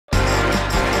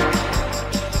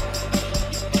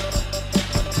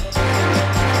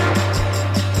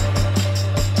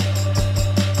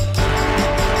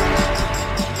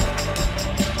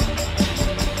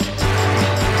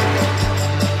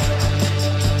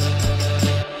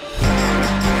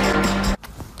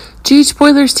GH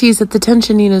Spoilers tease that the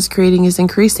tension Nina is creating is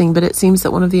increasing, but it seems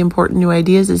that one of the important new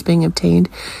ideas is being obtained.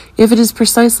 If it is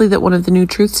precisely that one of the new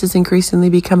truths is increasingly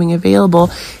becoming available,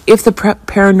 if the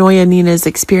paranoia Nina is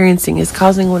experiencing is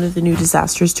causing one of the new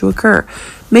disasters to occur,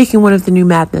 making one of the new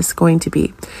madness going to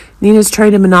be. Nina is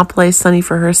trying to monopolize Sunny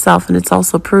for herself, and it's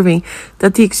also proving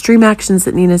that the extreme actions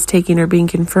that Nina is taking are being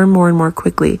confirmed more and more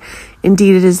quickly.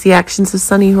 Indeed, it is the actions of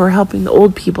Sunny who are helping the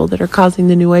old people that are causing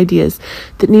the new ideas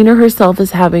that Nina herself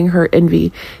is having. Her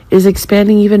envy is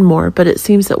expanding even more, but it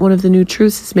seems that one of the new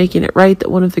truths is making it right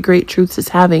that one of the great truths is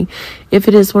having. If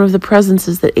it is one of the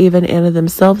presences that Ava and Anna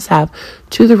themselves have,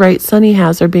 to the right Sunny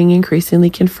has, are being increasingly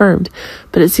confirmed.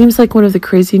 But it seems like one of the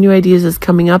crazy new ideas is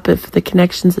coming up if the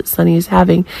connections that Sunny is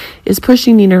having is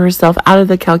pushing Nina herself out of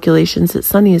the calculations that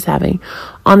Sunny is having.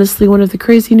 Honestly, one of the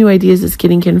crazy new ideas is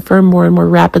getting confirmed more and more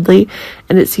rapidly,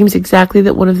 and it seems exactly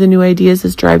that one of the new ideas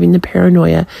is driving the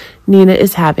paranoia Nina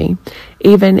is having.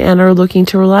 Ava and Anna are looking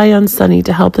to rely on Sunny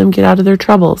to help them get out of their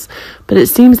troubles, but it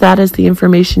seems that as the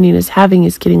information Nina's having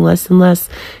is getting less and less,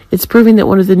 it's proving that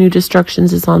one of the new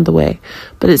destructions is on the way.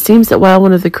 But it seems that while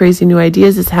one of the crazy new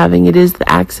ideas is having, it is the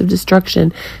acts of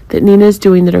destruction that Nina is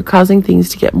doing that are causing things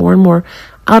to get more and more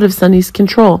out of Sunny's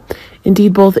control.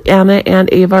 Indeed, both Anna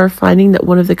and Ava are finding that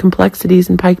one of the complexities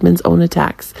in Pikeman's own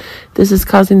attacks. This is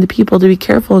causing the people to be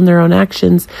careful in their own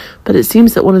actions, but it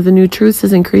seems that one of the new truths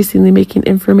is increasingly making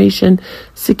information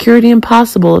security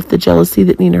impossible if the jealousy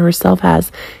that Nina herself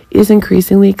has is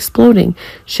increasingly exploding.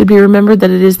 Should be remembered that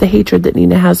it is the hatred that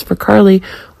Nina has for Carly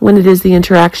when it is the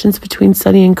interactions between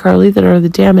Sunny and Carly that are the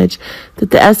damage that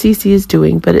the SEC is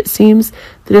doing, but it seems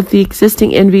that if the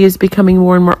existing envy is becoming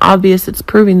more and more obvious, it's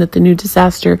proving that the new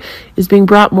disaster is being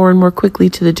brought more and more quickly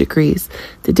to the degrees.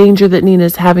 The danger that Nina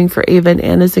is having for Ava and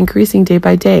Anna is increasing day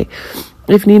by day.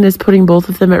 If Nina is putting both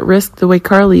of them at risk the way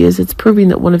Carly is, it's proving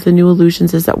that one of the new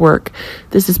illusions is at work.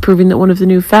 This is proving that one of the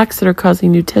new facts that are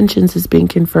causing new tensions is being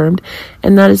confirmed,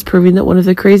 and that is proving that one of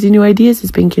the crazy new ideas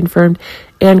is being confirmed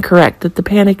and correct, that the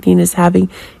panic Nina is having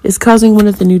is causing one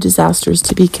of the new disasters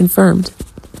to be confirmed.